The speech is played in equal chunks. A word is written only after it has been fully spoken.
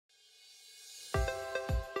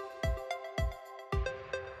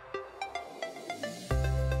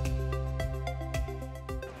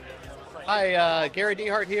Hi, Gary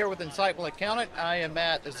DeHart here with Insightful Accountant. I am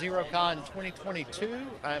at the Xerocon 2022.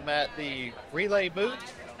 I'm at the Relay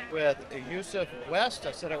booth with Yusef West.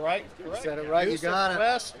 I said it right? Correct? Said it right, Yusef you got it.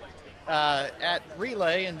 West at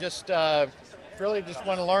Relay, and just really just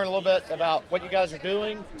want to learn a little bit about what you guys are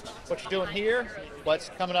doing, what you're doing here, what's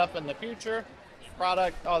coming up in the future,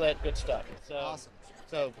 product, all that good stuff. Awesome.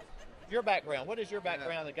 So your background, what is your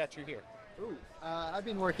background that got you here? I've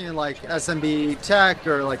been working in like SMB tech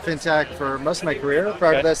or like FinTech for most of my career.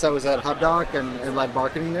 Prior to this, I was at Hubdoc and led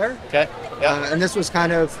marketing there. Okay. Yeah. And this was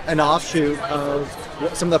kind of an offshoot of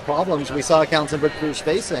some of the problems we saw accountants and bookkeepers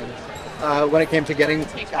facing when it came to getting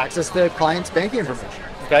access to clients' banking information.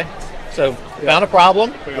 Okay. So found a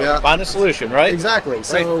problem, find a solution, right? Exactly.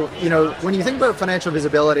 So, when you think about financial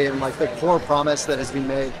visibility and like the core promise that has been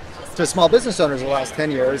made to small business owners in the last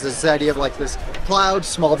 10 years is this idea of like this cloud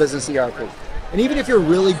small business ERP. And even if you're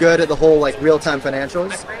really good at the whole like real-time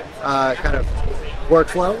financials kind of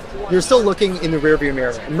workflow, you're still looking in the rearview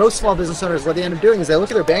mirror. And most small business owners, what they end up doing is they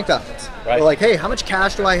look at their bank balance. Right. They're like, hey, how much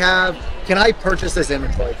cash do I have? Can I purchase this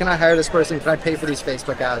inventory? Can I hire this person? Can I pay for these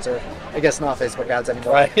Facebook ads? Or I guess not Facebook ads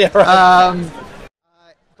anymore. Right. Yeah, right.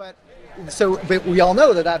 But we all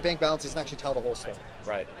know that bank balance doesn't actually tell the whole story.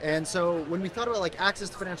 Right. And so when we thought about like access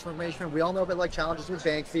to financial information, we all know about like challenges with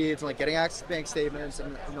bank feeds and like getting access to bank statements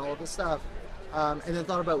and all of this stuff. And then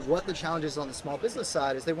thought about what the challenges on the small business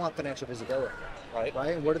side is. They want financial visibility. Right.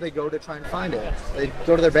 And where do they go to try and find it? They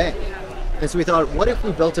go to their bank. And so we thought, what if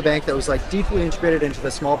we built a bank that was like deeply integrated into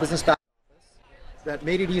the small business back office, that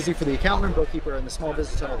made it easy for the accountant, bookkeeper, and the small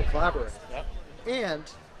business owner to collaborate, and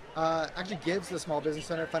actually gives the small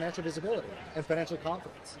business owner financial visibility and financial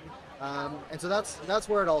confidence. And so that's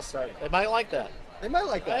where it all started. They might like that. They might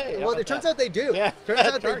like that. Hey, well, it turns out they do. Yeah, turns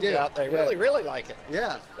out they do. They really like it.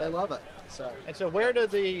 Yeah, they love it. So where do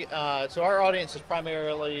so our audience is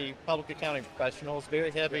primarily public accounting professionals, very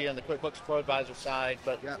heavy on the QuickBooks Pro Advisor side,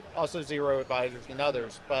 but also Xero advisors and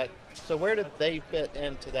others. But so where do they fit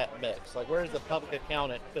into that mix? Like where does the public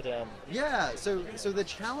accountant fit in? Yeah, so the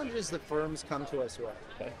challenges that firms come to us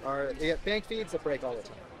with are they get bank feeds that break all the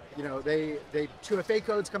time. They 2FA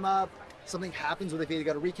codes come up, something happens with the feed, they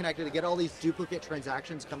got to reconnect it, they get all these duplicate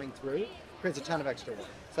transactions coming through. Creates a ton of extra work.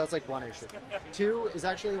 So that's like one issue. Two is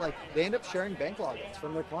actually like they end up sharing bank logins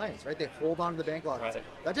from their clients, right? They hold on to the bank logins. Right.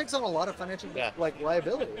 That takes on a lot of financial like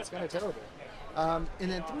liability. It's kind of terrible. And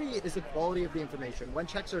then three is the quality of the information. When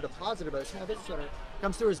checks are deposited by a small business owner, it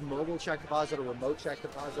comes through as mobile check deposit or remote check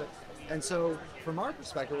deposit. And so from our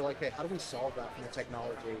perspective, we're like, hey, how do we solve that from a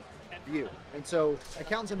technology view? And so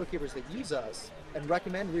accountants and bookkeepers that use us and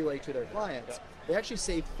recommend Relay to their clients, they actually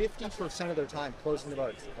save 50% of their time closing the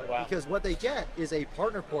books. Wow. Because what they get is a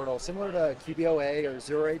partner portal similar to QBOA or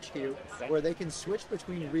Xero HQ, where they can switch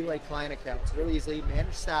between Relay client accounts really easily,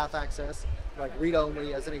 manage staff access, like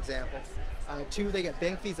read-only as an example. Two, they get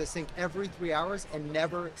bank feeds that sync every 3 hours and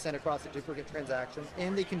never send across a duplicate transaction,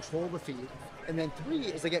 and they control the feed. And then three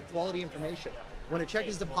is they get quality information. When a check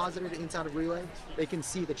is deposited inside of Relay, they can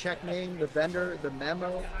see the check name, the vendor, the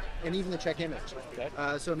memo, and even the check image.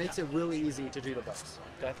 So it makes it really easy to do the books.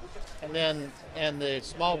 And the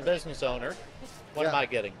small business owner, what am I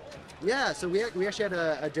getting? Yeah, so we actually had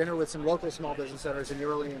a dinner with some local small business owners in New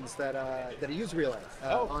Orleans that use Relay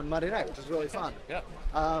on Monday night, which was really fun.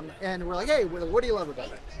 And we're like, hey, what do you love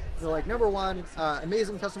about it? They're like, number one,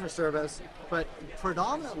 amazing customer service, but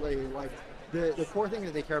predominantly like the core thing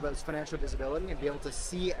that they care about is financial visibility and be able to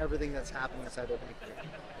see everything that's happening inside their bank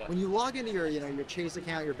account. When you log into your Chase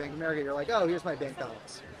account, your Bank of America, you're like, oh, here's my bank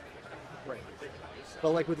balance. Right. But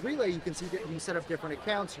like with Relay, you can set up different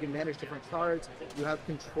accounts, you can manage different cards, you have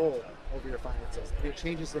control over your finances. It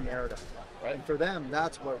changes the narrative. Right. And for them,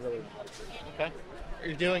 that's what really matters. Okay. Are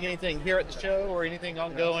you doing anything here at the show or anything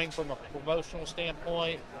ongoing from a promotional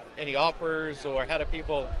standpoint? Any offers, or how do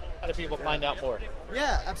people find out more?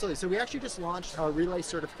 Yeah, absolutely. So we actually just launched our Relay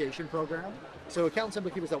certification program. So accountants and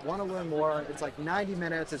bookkeepers that want to learn more, it's like 90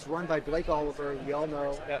 minutes. It's run by Blake Oliver, we all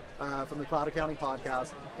know from the Cloud Accounting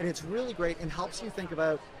Podcast. And it's really great and helps you think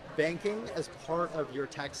about banking as part of your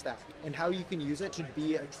tech stack and how you can use it to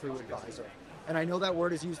be a true advisor. And I know that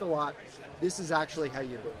word is used a lot. This is actually how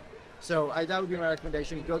you do it. So that would be my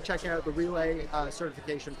recommendation. Go check out the Relay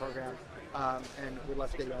certification program, and we'd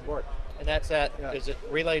love to get you on board. And that's at, is it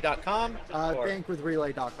relay.com?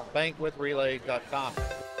 Bankwithrelay.com. Bankwithrelay.com.